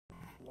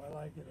I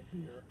like it a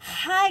beer.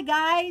 Hi,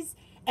 guys,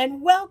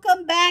 and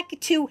welcome back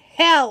to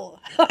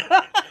hell.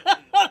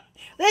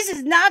 This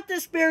is not the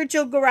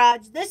spiritual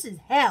garage. This is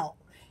hell.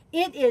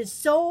 It is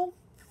so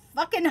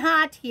fucking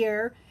hot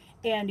here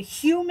and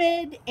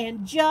humid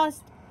and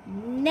just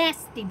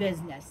nasty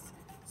business.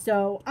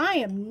 So, I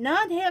am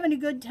not having a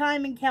good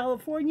time in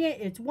California.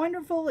 It's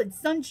wonderful, it's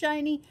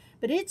sunshiny,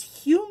 but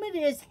it's humid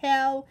as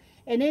hell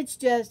and it's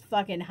just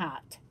fucking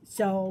hot.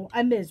 So,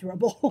 I'm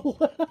miserable.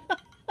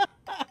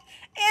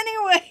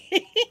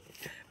 Anyway,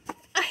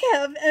 I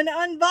have an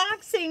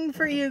unboxing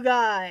for you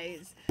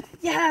guys.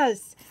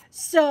 Yes.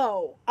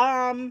 So,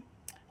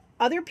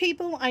 other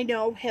people I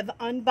know have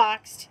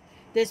unboxed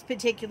this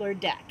particular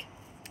deck.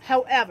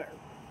 However,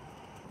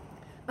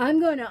 I'm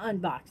going to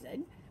unbox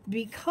it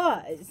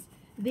because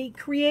the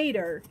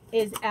creator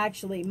is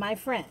actually my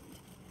friend.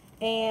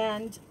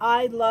 And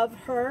I love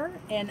her,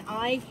 and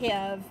I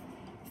have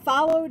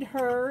followed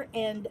her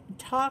and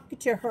talked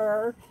to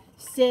her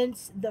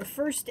since the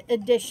first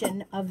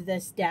edition of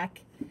this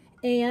deck.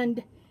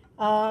 And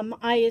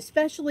I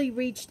especially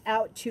reached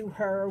out to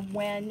her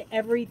when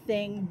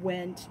everything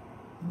went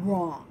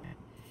wrong.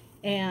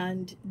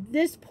 And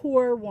this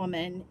poor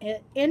woman,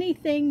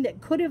 anything that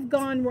could have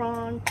gone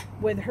wrong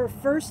with her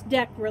first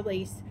deck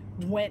release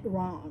went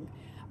wrong.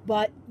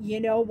 But you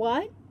know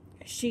what?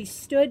 She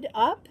stood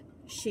up,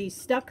 she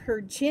stuck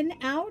her chin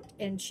out,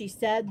 and she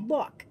said,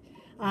 "Look,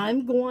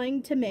 I'm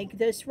going to make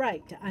this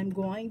right. I'm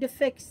going to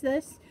fix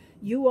this.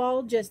 You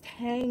all just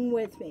hang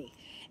with me."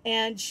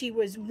 And she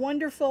was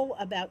wonderful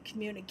about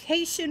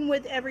communication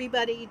with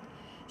everybody.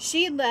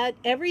 She let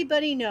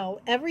everybody know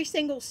every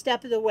single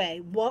step of the way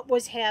what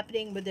was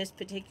happening with this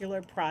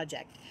particular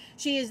project.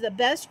 She is the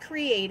best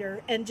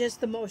creator and just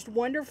the most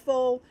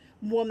wonderful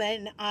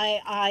woman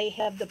I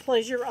have the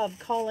pleasure of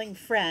calling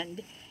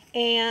friend.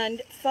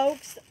 And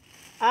folks,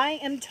 I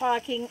am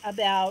talking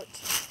about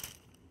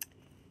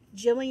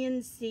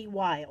Jillian C.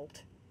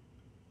 Wilde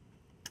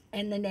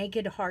and the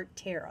Naked Heart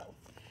Tarot.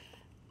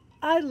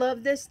 I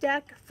love this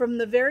deck from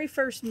the very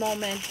first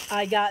moment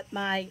I got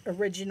my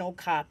original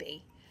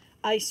copy.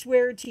 I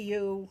swear to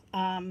you,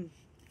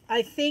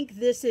 I think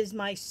this is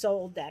my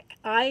soul deck.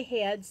 I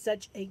had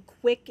such a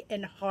quick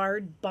and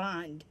hard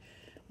bond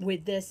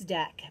with this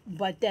deck,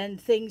 but then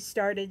things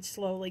started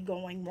slowly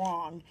going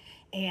wrong,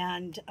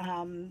 and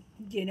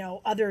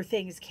other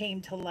things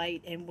came to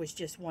light, and was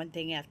just one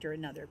thing after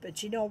another.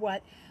 But you know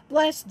what?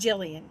 Bless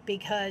Jillian,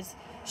 because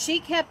she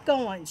kept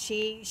going.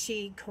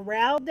 She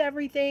corralled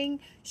everything.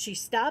 She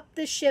stopped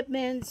the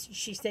shipments.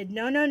 She said,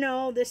 no, no,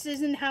 no, this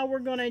isn't how we're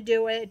going to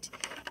do it.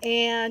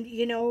 And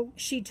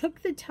she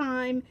took the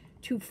time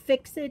to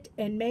fix it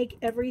and make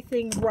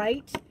everything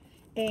right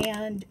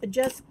and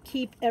just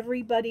keep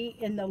everybody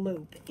in the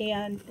loop.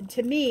 And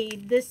to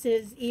me, this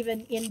has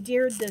even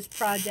endeared this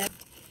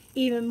project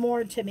even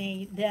more to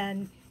me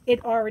than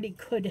it already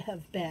could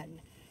have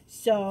been.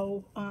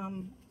 So,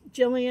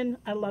 Jillian,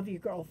 I love you,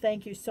 girl.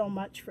 Thank you so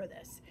much for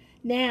this.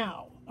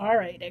 Now, all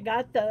right, I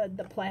got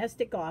the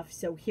plastic off.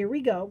 So here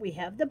we go. We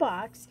have the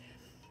box.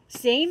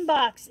 Same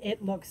box,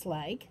 it looks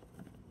like.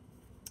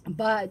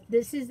 But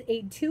this is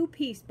a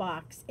two-piece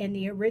box, and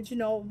the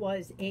original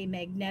was a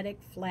magnetic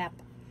flap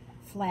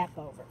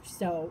over.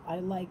 So I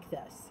like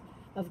this.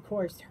 Of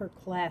course, her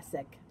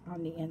classic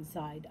on the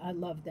inside. I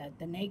love that.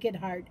 The Naked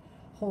Heart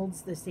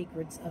holds the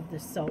secrets of the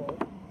soul.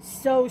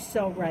 So,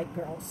 so right,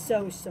 girl.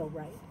 So, so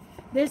right.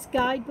 This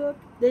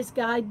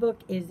guidebook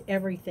is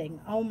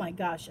everything. Oh my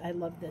gosh, I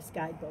love this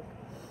guidebook.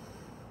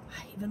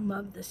 I even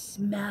love the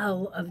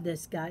smell of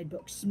this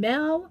guidebook.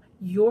 Smell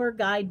your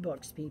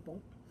guidebooks,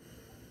 people.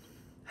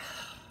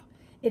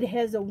 It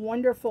has a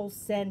wonderful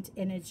scent,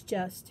 and it's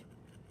just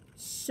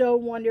so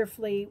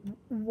wonderfully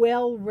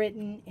well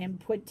written and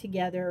put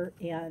together,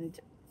 and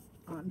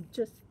I'm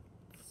just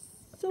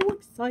so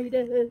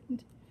excited.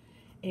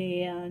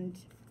 And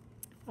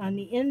on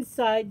the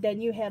inside,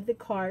 then you have the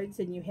cards,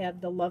 and you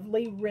have the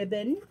lovely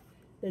ribbon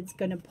that's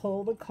going to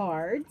pull the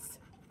cards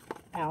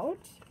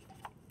out.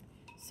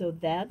 So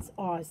that's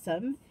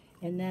awesome.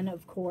 And then,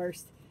 of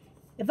course,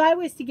 if I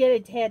was to get a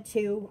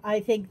tattoo, I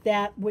think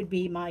that would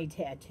be my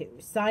tattoo.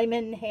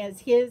 Simon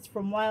has his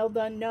from Wild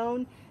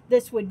Unknown.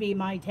 This would be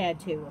my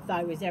tattoo if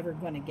I was ever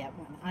going to get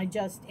one. I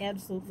just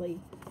absolutely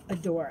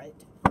adore it.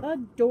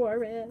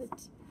 Adore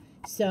it.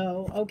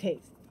 So,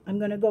 okay, I'm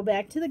going to go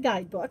back to the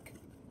guidebook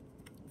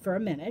for a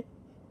minute.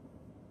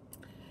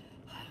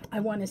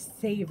 I want to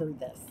savor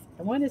this.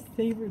 I want to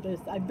savor this.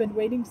 I've been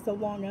waiting so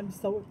long. I'm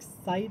so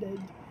excited.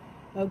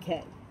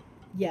 Okay,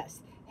 yes.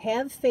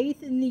 Have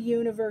faith in the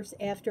universe.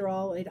 After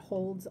all, it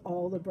holds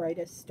all the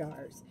brightest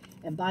stars.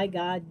 And by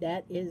God,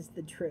 that is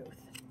the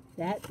truth.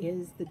 That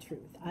is the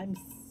truth. I'm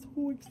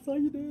so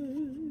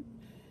excited.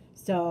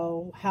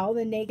 So, how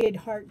the Naked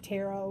Heart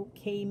Tarot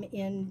came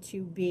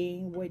into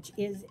being, which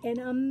is an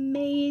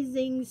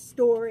amazing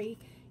story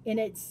in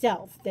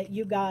itself that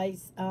you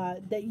guys,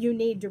 that you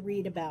need to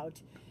read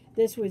about.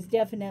 This was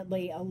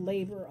definitely a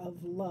labor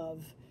of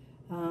love.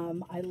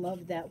 I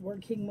love that,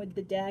 working with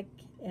the deck,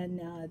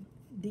 and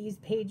these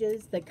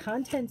pages, the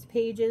contents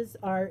pages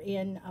are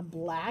in a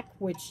black,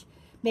 which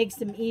makes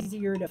them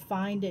easier to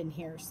find in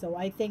here. So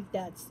I think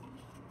that's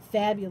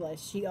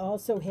fabulous. She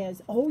also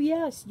has, oh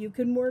yes, you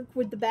can work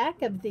with the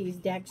back of these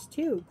decks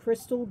too.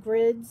 Crystal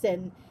grids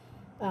and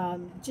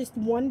just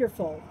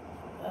wonderful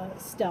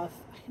stuff.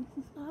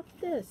 I love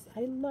this.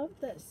 I love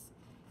this.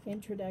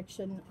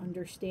 Introduction,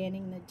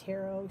 understanding the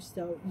tarot.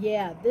 So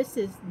yeah, this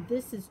is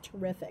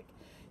terrific.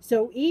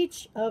 So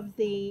each of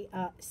the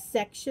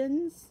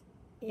sections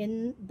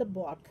in the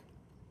book,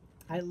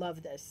 I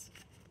love this.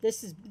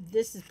 This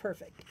is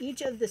perfect.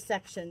 Each of the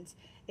sections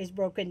is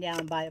broken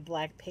down by a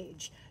black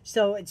page,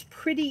 so it's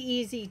pretty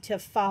easy to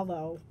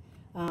follow.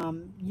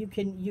 You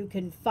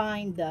can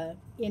find the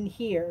in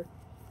here,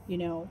 you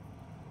know,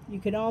 you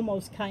can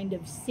almost kind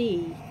of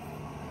see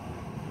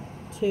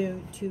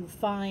to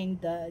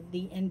find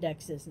the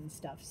indexes and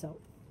stuff. So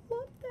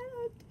love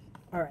that.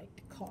 All right,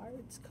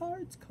 cards.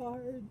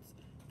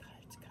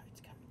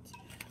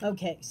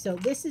 Okay, so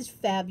this is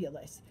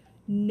fabulous.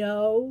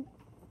 No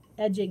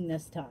edging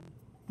this time.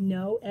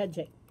 No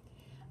edging.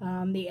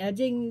 The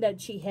edging that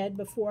she had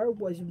before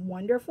was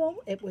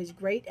wonderful. It was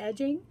great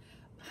edging.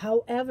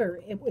 However,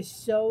 it was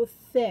so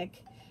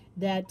thick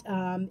that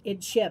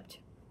it chipped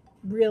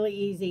really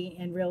easy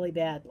and really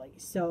badly.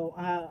 So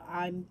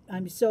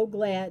I'm so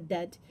glad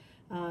that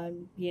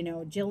you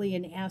know,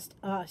 Jillian asked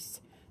us,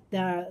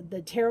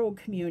 the tarot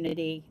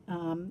community.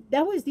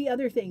 That was the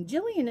other thing.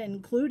 Jillian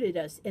included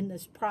us in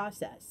this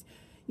process.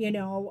 You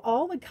know,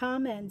 all the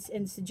comments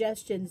and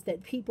suggestions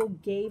that people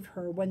gave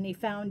her when they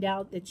found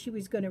out that she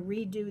was going to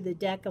redo the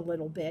deck a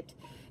little bit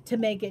to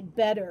make it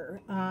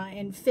better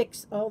and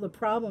fix all the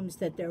problems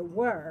that there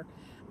were.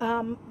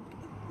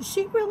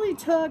 She really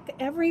took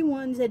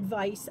everyone's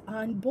advice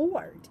on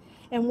board.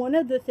 And one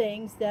of the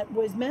things that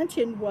was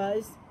mentioned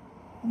was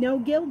no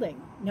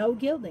gilding. No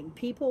gilding.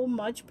 People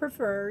much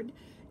preferred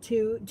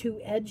to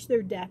edge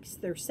their decks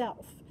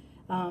themselves.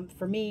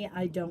 For me,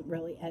 I don't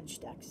really edge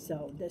decks,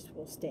 so this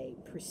will stay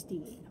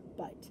pristine.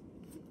 But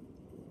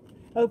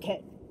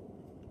okay,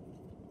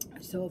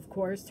 so of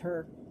course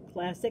her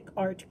classic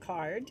art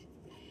card,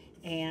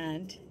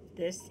 and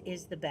this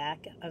is the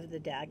back of the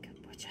deck,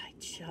 which I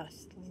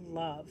just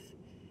love.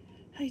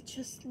 I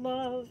just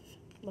love.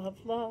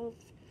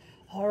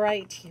 All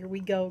right, here we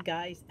go,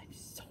 guys. I'm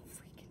so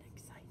freaking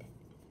excited.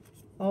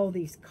 Oh,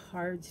 these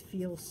cards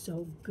feel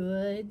so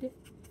good.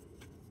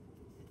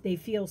 They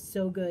feel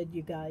so good,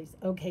 you guys.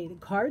 Okay, the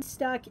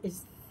cardstock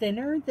is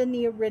thinner than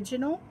the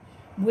original,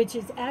 which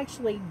is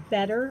actually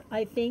better,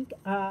 I think.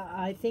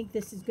 I think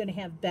this is going to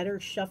have better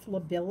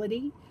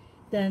shuffleability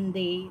than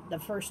the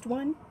first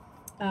one,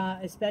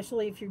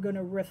 especially if you're going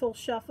to riffle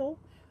shuffle,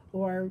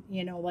 or,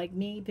 you know, like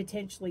me,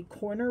 potentially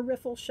corner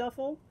riffle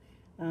shuffle.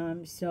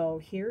 So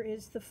here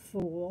is the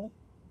Fool.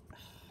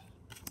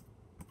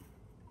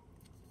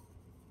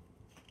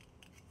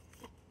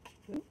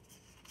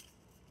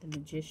 The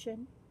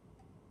Magician.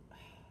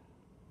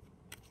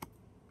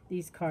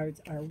 These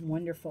cards are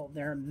wonderful.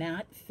 They're a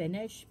matte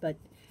finish, but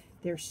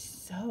they're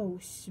so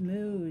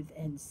smooth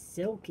and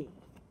silky.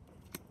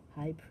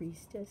 High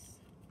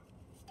Priestess.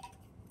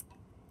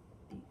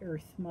 The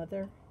Earth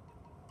Mother.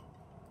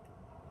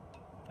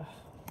 Oh,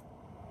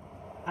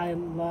 I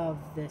love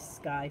this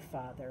Sky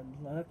Father.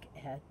 Look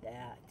at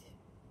that.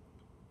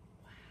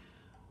 Wow.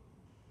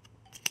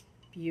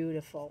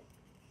 Beautiful.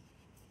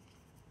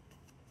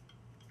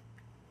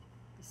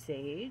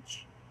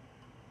 Sage.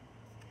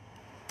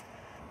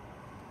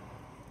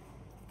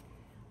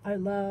 I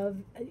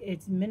love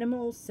its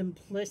minimal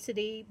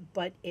simplicity,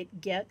 but it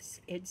gets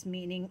its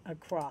meaning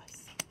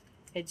across.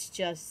 It's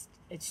just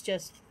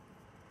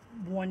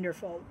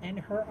wonderful, and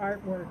her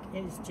artwork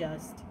is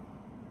just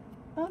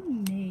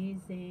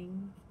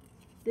amazing.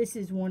 This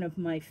is one of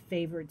my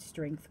favorite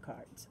strength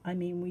cards. I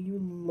mean, when you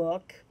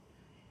look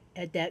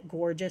at that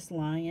gorgeous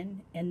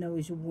lion and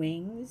those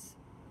wings,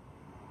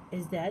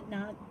 is that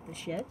not the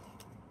shit?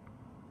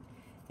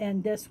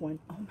 And this one,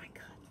 oh my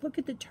God, look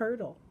at the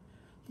turtle.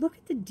 Look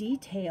at the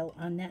detail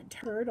on that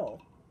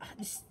turtle.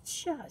 It's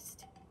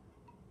just,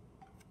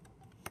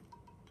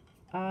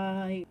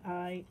 I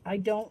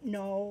don't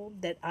know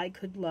that I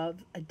could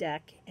love a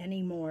deck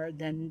any more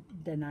than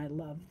I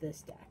love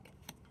this deck.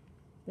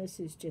 This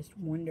is just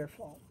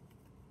wonderful.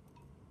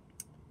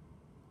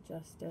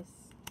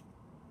 Justice.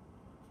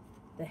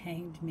 The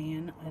Hanged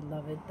Man. I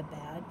love it. The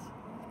Bad.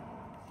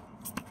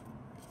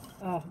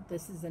 Oh,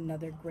 this is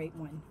another great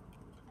one.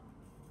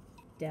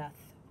 Death.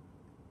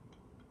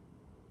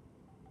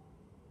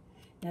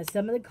 Now,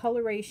 some of the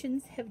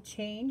colorations have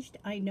changed,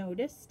 I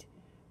noticed,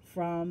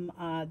 from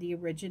the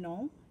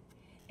original.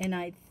 And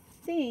I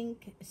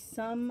think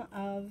some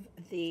of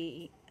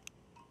the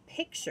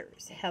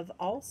pictures have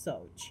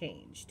also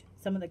changed.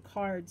 Some of the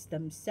cards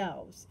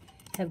themselves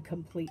have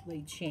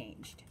completely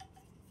changed.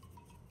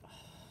 Oh,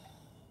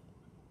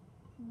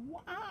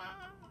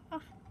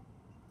 wow!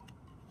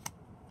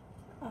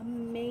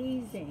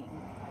 Amazing.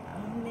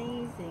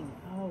 Amazing.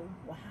 Oh,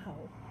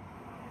 wow.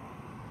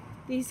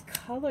 These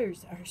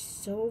colors are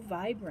so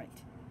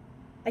vibrant.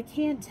 I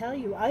can't tell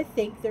you. I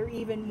think they're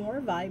even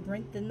more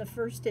vibrant than the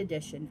first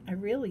edition. I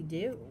really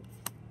do.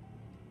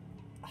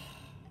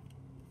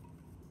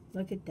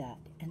 Look at that.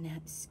 And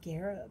that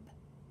scarab.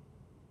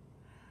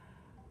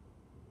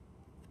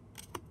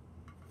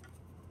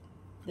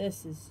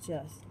 This is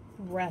just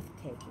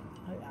breathtaking.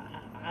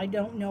 I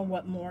don't know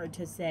what more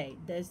to say.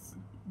 This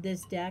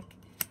deck,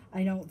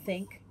 I don't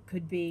think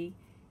could be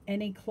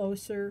any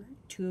closer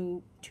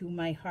to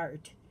my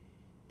heart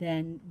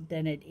than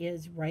it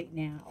is right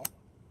now.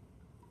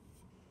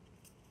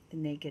 The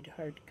Naked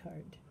Heart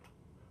card.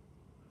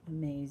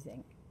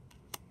 Amazing.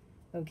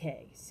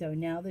 Okay, so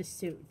now the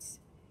suits.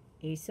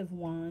 Ace of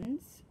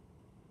Wands.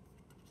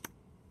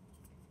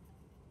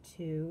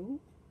 2,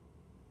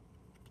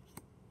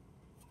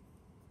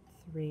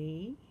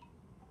 3.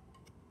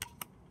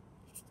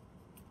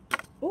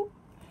 Oh,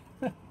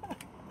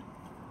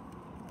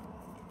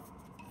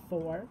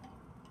 4.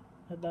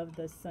 I love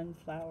the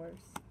sunflowers.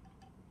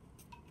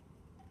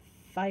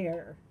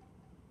 Fire.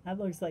 That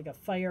looks like a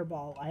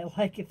fireball. I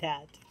like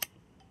that.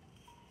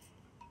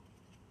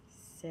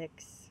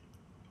 6.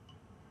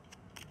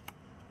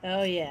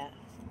 Oh yeah.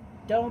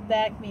 Don't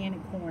back me in a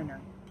corner.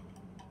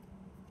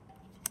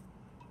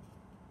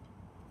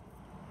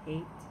 8.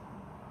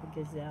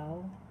 The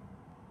gazelle.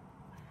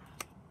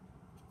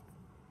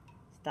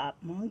 Stop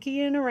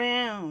monkeying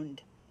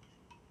around.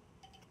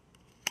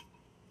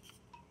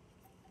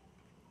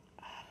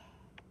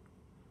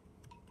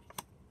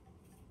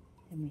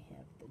 And we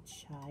have the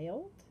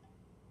child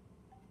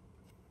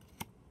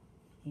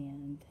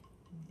and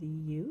the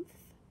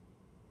youth,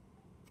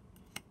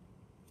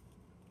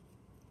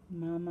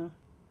 mama,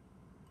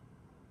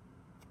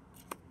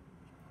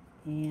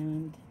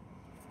 and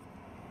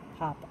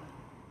papa.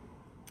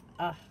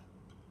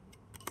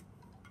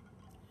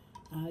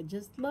 I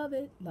just love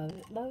it, love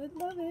it, love it,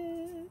 love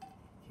it.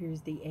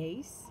 Here's the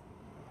ace.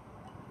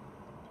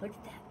 Look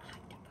at that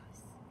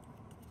octopus.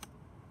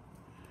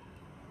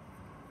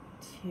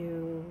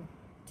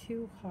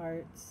 2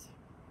 hearts.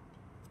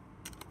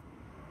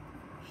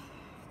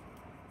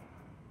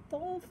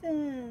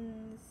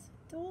 Dolphins.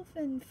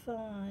 Dolphin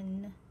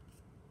fun.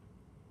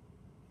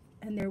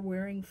 And they're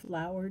wearing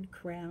flowered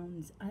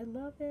crowns. I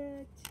love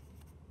it.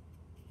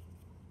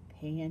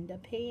 Panda,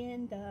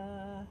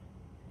 panda.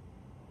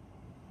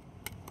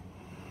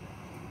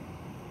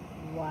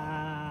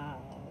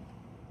 Wow.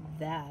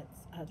 I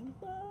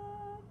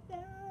love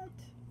that.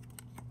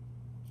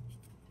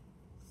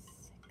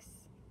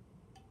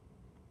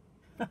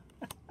 6.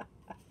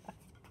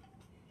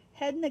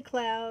 Head in the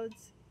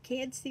clouds.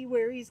 Can't see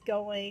where he's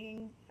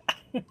going.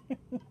 Bear.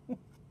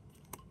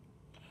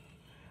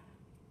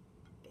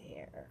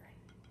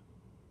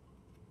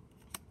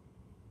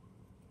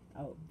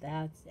 Oh,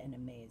 that's an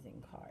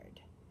amazing card.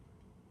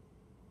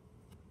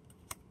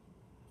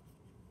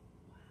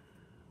 Wow,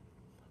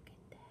 look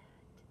at that.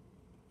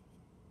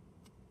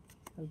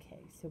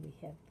 Okay, so we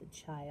have the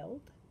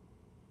child.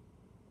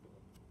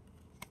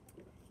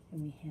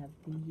 And we have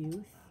the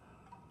youth.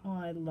 Oh,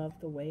 I love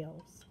the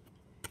whales.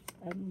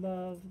 I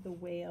love the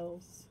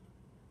whales.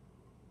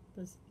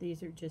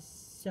 These are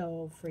just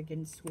so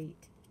friggin'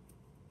 sweet.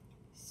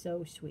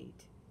 So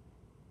sweet.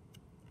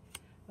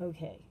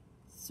 Okay,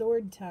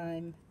 sword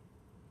time.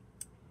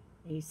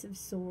 Ace of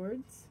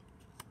Swords.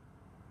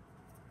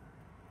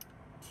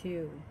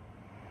 2.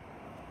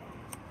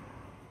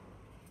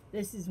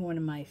 This is one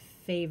of my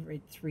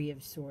favorite 3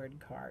 of Sword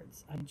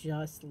cards. I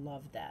just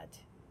love that.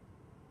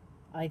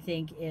 I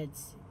think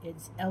it's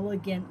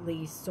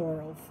elegantly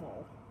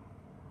sorrowful.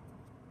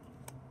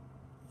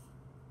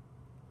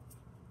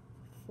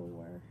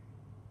 4.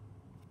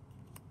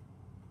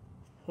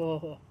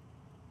 Oh,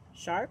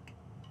 shark.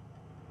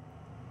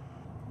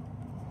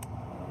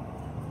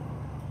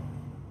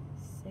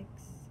 6.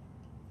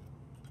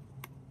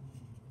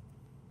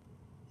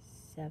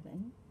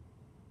 7.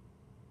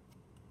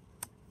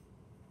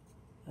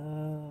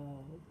 Oh,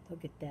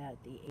 look at that,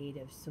 the 8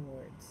 of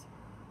Swords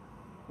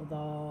with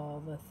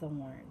all the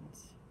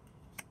thorns.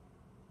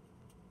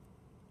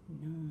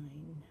 9.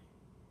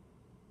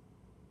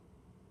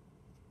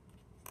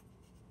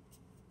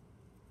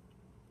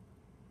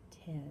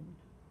 10.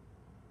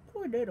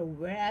 Poor little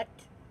rat.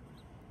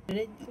 But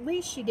at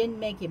least she didn't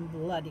make him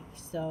bloody,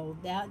 so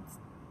that's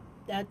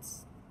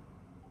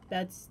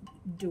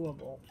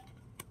doable.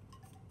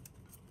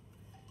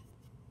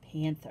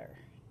 Panther.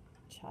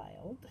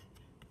 Child.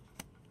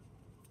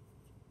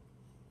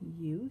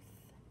 Youth.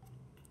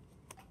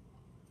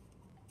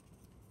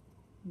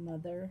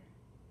 Mother.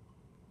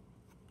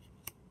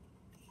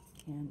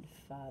 And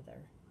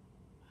father.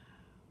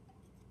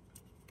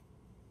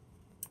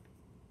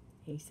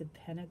 Ace of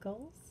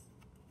Pentacles.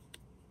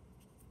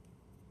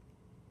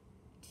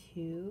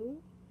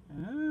 2.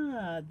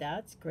 Ah,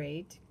 that's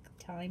great.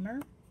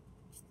 Timer.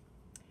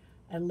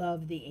 I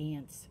love the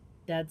ants.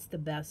 That's the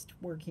best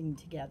working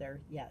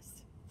together.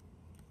 Yes.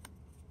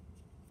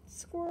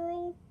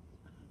 Squirrel.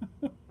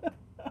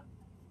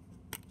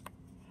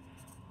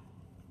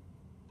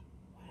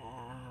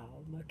 Wow,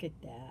 look at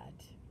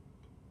that.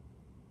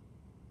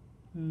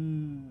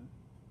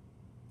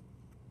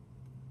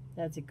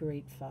 That's a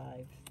great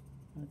 5.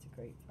 That's a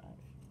great 5.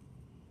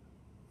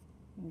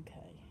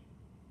 Okay.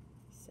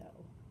 So,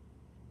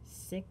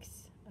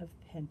 6 of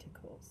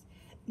Pentacles.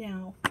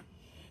 Now,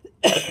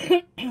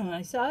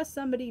 I saw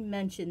somebody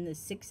mention the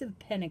 6 of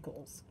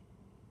Pentacles,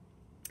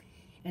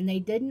 and they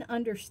didn't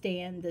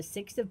understand the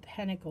 6 of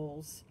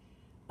Pentacles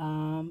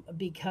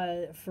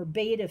because for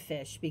beta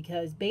fish,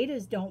 because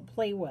betas don't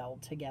play well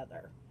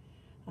together.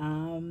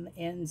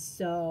 And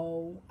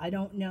so I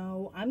don't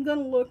know. I'm going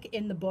to look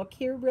in the book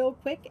here real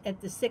quick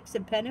at the 6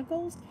 of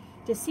Pentacles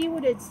to see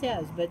what it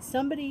says. But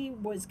somebody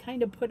was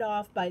kind of put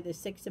off by the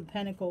 6 of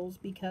Pentacles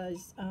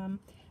because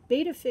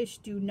beta fish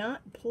do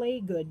not play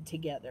good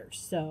together.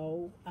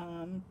 So,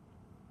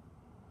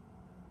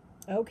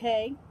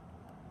 okay.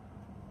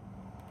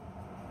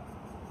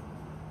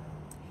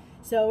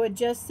 So it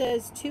just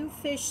says 2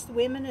 fish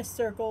swim in a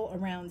circle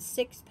around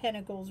 6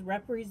 pentacles,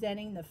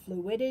 representing the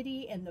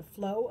fluidity and the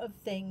flow of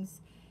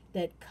things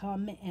that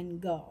come and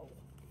go.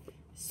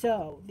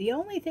 So the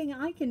only thing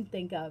I can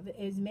think of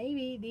is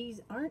maybe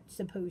these aren't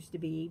supposed to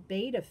be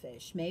beta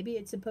fish. Maybe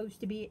it's supposed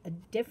to be a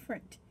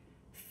different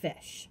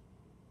fish.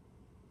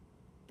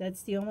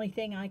 That's the only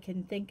thing I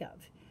can think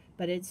of.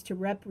 But it's to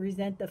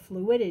represent the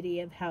fluidity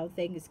of how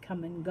things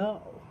come and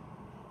go.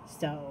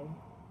 So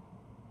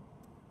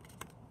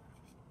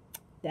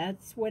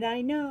that's what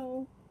I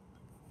know.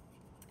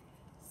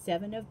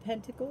 7 of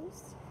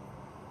Pentacles.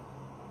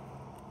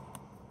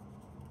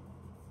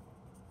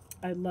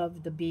 I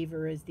love the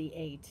beaver as the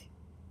 8.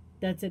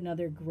 That's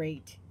another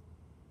great.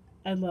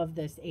 I love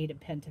this 8 of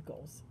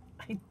Pentacles.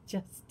 I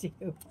just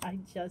do. I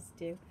just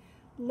do.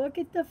 Look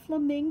at the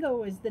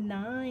flamingo as the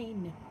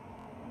 9.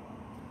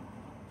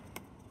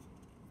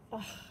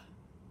 Oh,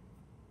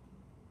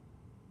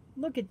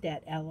 look at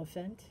that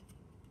elephant.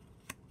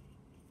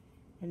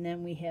 And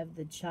then we have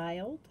the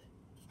child.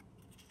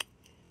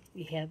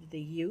 We have the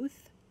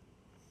youth.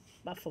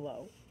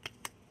 Buffalo.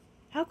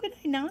 How could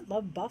I not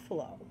love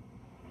buffalo?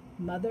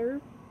 Mother.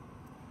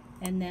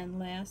 And then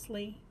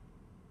lastly,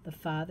 the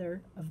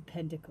Father of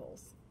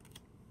Pentacles.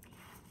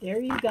 There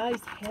you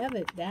guys have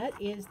it. That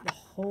is the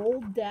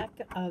whole deck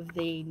of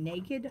the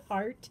Naked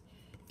Heart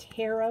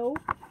Tarot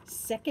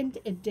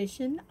 2nd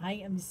edition. I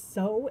am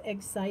so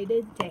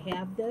excited to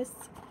have this.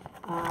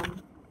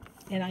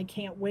 And I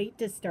can't wait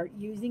to start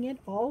using it.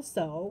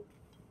 Also,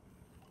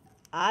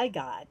 I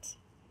got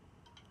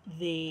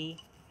the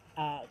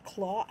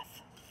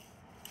cloth.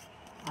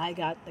 I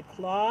got the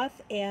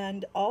cloth,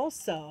 and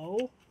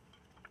also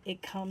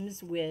it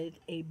comes with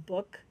a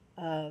book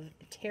of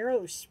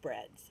tarot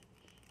spreads,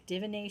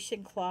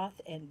 divination cloth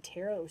and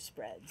tarot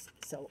spreads.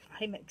 So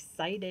I'm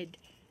excited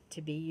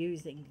to be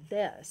using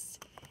this.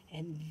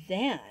 And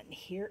then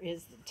here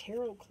is the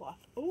tarot cloth.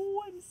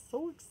 Oh, I'm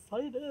so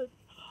excited.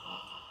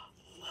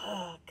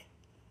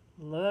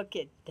 Look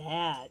at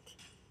that.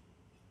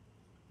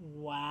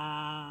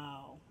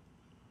 Wow.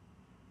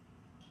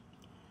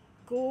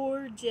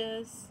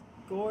 Gorgeous,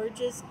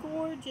 gorgeous,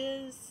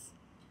 gorgeous.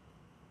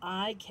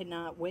 I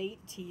cannot wait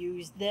to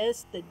use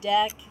this, the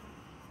deck,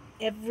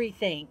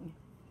 everything.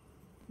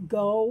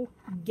 Go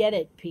get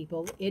it,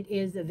 people. It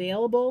is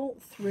available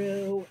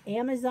through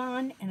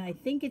Amazon, and I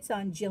think it's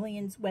on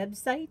Jillian's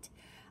website.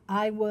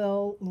 I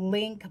will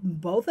link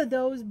both of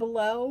those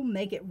below,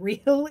 make it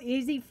real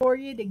easy for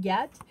you to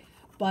get.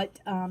 But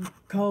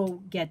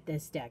go get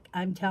this deck.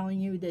 I'm telling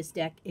you, this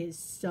deck is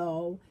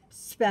so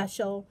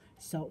special,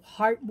 so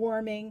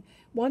heartwarming.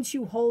 Once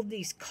you hold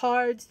these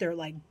cards, they're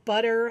like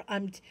butter.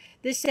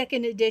 This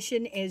 2nd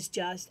edition is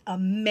just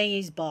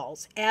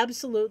amazeballs.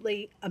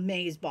 Absolutely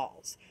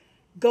amazeballs.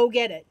 Go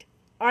get it.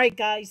 All right,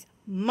 guys.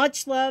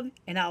 Much love,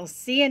 and I'll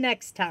see you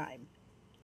next time.